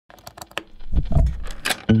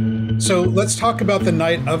So let's talk about the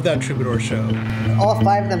night of that Troubadour show. All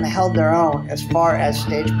five of them held their own as far as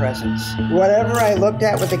stage presence. Whatever I looked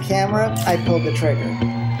at with the camera, I pulled the trigger.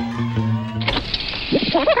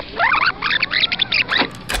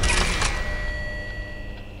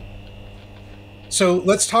 So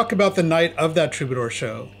let's talk about the night of that Troubadour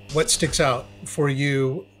show. What sticks out for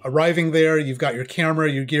you arriving there? You've got your camera,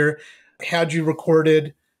 your gear. Had you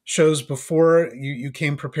recorded shows before? You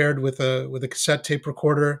came prepared with a cassette tape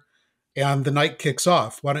recorder, and the night kicks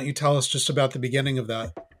off. Why don't you tell us just about the beginning of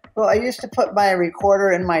that? Well, I used to put my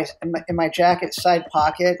recorder in my jacket side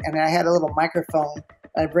pocket, and I had a little microphone.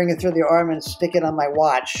 I'd bring it through the arm and stick it on my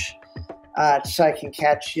watch, so I can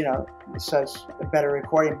catch, so it's a better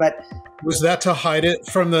recording. But was that to hide it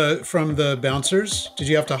from the bouncers? Did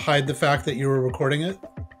you have to hide the fact that you were recording it?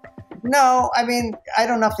 No, I mean, I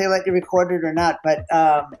don't know if they let you record it or not, but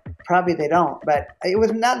probably they don't. But it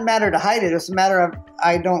was not a matter to hide it. It was a matter of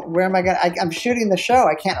where am I going to, I'm shooting the show.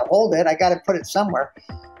 I can't hold it. I got to put it somewhere.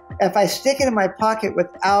 If I stick it in my pocket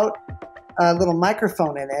without a little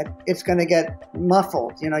microphone in it, it's going to get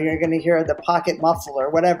muffled. You're going to hear the pocket muffle or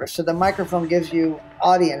whatever. So the microphone gives you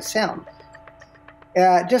audience sound.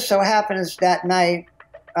 Just so happens that night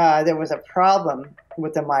there was a problem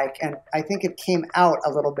with the mic, and I think it came out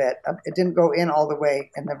a little bit. It didn't go in all the way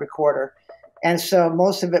in the recorder. And so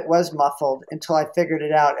most of it was muffled until I figured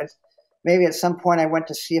it out. Maybe at some point I went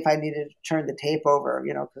to see if I needed to turn the tape over,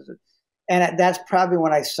 and that's probably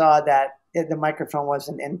when I saw that the microphone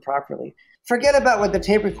wasn't in properly. Forget about what the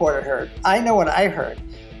tape recorder heard. I know what I heard.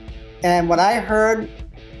 And what I heard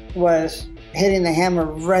was hitting the hammer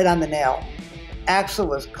right on the nail. Axel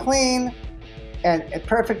was clean and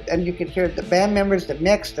perfect, and you could hear the band members, the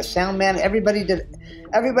mix, the sound man, everybody did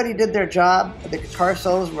their job. The guitar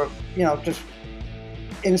solos were, just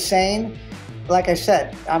insane. Like I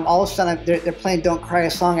said, all of a sudden they're playing "Don't Cry," a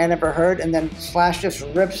song I never heard, and then Slash just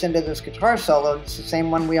rips into this guitar solo. It's the same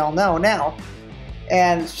one we all know now,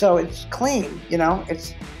 and so it's clean.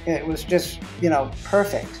 It was just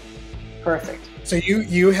perfect. So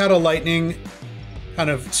you had a lightning kind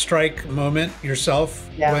of strike moment yourself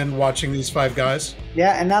when watching these five guys?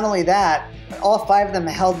 Yeah, and not only that, all five of them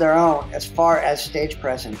held their own as far as stage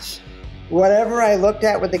presence. Whatever I looked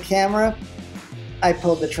at with the camera, I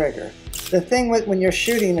pulled the trigger. The thing when you're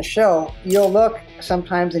shooting a show, you'll look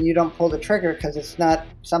sometimes and you don't pull the trigger because it's not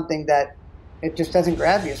something that, it just doesn't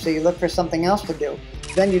grab you. So you look for something else to do.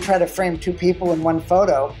 Then you try to frame two people in one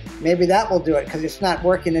photo. Maybe that will do it because it's not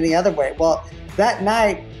working any other way. Well, that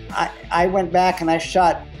night, I went back and I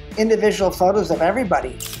shot individual photos of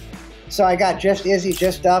everybody. So I got just Izzy,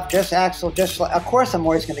 just Duff, just Axel, of course I'm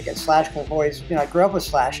always going to get Slash because I grew up with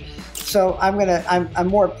Slash. So I'm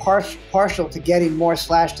more partial to getting more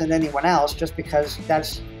Slash than anyone else just because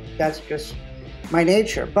that's just my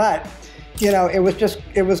nature. But,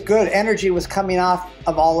 it was good. Energy was coming off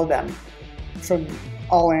of all of them from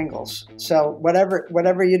all angles. So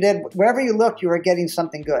whatever you did, wherever you looked, you were getting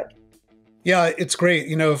something good. Yeah, it's great.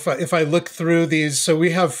 If I look through these, so we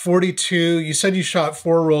have 42, you said you shot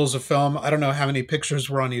 4 rolls of film. I don't know how many pictures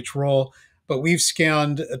were on each roll, but we've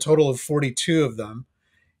scanned a total of 42 of them.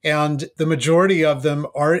 And the majority of them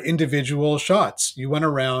are individual shots. You went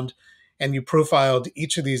around and you profiled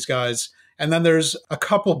each of these guys. And then there's a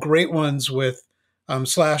couple great ones with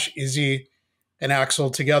Slash, Izzy, and Axel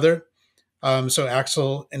together. So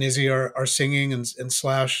Axel and Izzy are singing and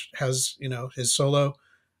Slash has, his solo.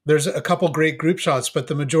 There's a couple great group shots, but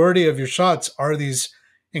the majority of your shots are these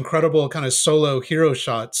incredible kind of solo hero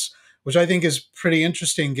shots, which I think is pretty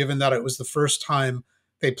interesting given that it was the first time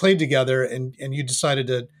they played together and you decided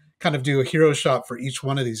to kind of do a hero shot for each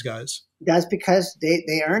one of these guys. That's because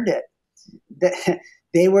they earned it.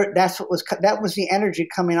 That was the energy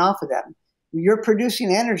coming off of them. You're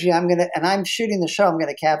producing energy. I'm shooting the show. I'm going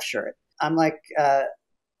to capture it. I'm like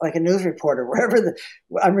a news reporter,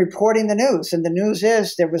 I'm reporting the news, and the news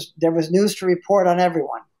is there was news to report on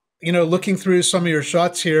everyone. Looking through some of your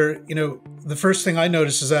shots here, the first thing I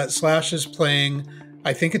noticed is that Slash is playing,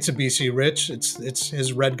 I think it's a BC Rich. It's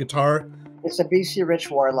his red guitar. It's a BC Rich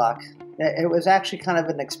Warlock. It was actually kind of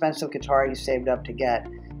an expensive guitar he saved up to get.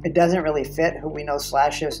 It doesn't really fit who we know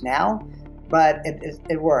Slash is now, but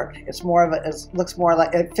it worked. It looks more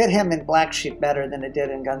like it fit him in Black Sheep better than it did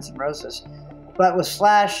in Guns N' Roses. But with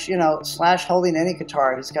Slash, Slash holding any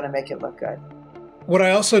guitar, he's going to make it look good. What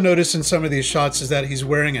I also noticed in some of these shots is that he's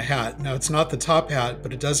wearing a hat. Now, it's not the top hat,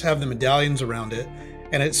 but it does have the medallions around it.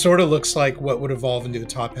 And it sort of looks like what would evolve into a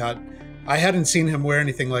top hat. I hadn't seen him wear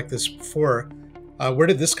anything like this before. Where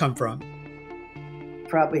did this come from?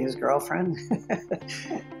 probably his girlfriend.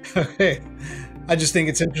 Okay. I just think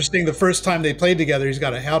it's interesting. The first time they played together, he's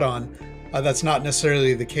got a hat on. That's not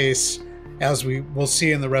necessarily the case, as we will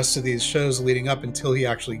see in the rest of these shows leading up until he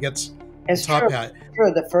actually gets It's the top true. hat.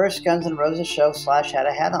 True. The first Guns N' Roses show, Slash had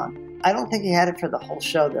a hat on. I don't think he had it for the whole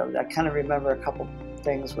show, though. I kind of remember a couple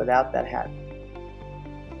things without that hat.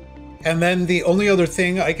 And then the only other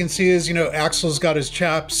thing I can see is, Axl's got his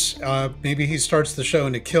chaps. Maybe he starts the show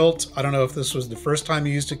in a kilt. I don't know if this was the first time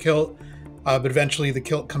he used a kilt, but eventually the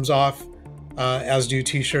kilt comes off, as do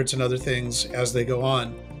t-shirts and other things as they go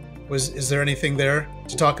on. Is there anything there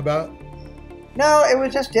to talk about? No, it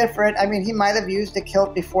was just different. I mean, he might have used a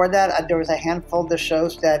kilt before that. There was a handful of the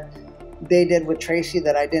shows that they did with Tracy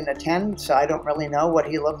that I didn't attend, so I don't really know what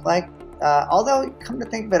he looked like. Although, come to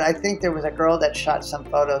think of it, I think there was a girl that shot some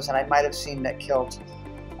photos, and I might have seen that kilt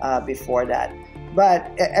before that. But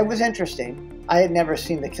it was interesting. I had never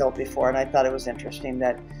seen the kilt before, and I thought it was interesting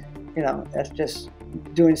that, that's just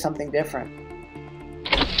doing something different.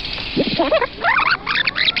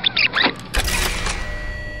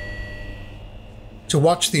 To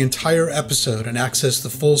watch the entire episode and access the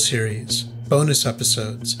full series, bonus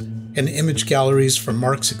episodes, and image galleries from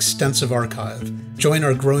Marc's extensive archive, join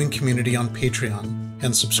our growing community on Patreon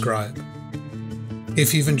and subscribe.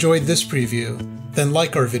 If you've enjoyed this preview, then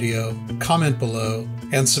like our video, comment below,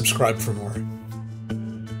 and subscribe for more.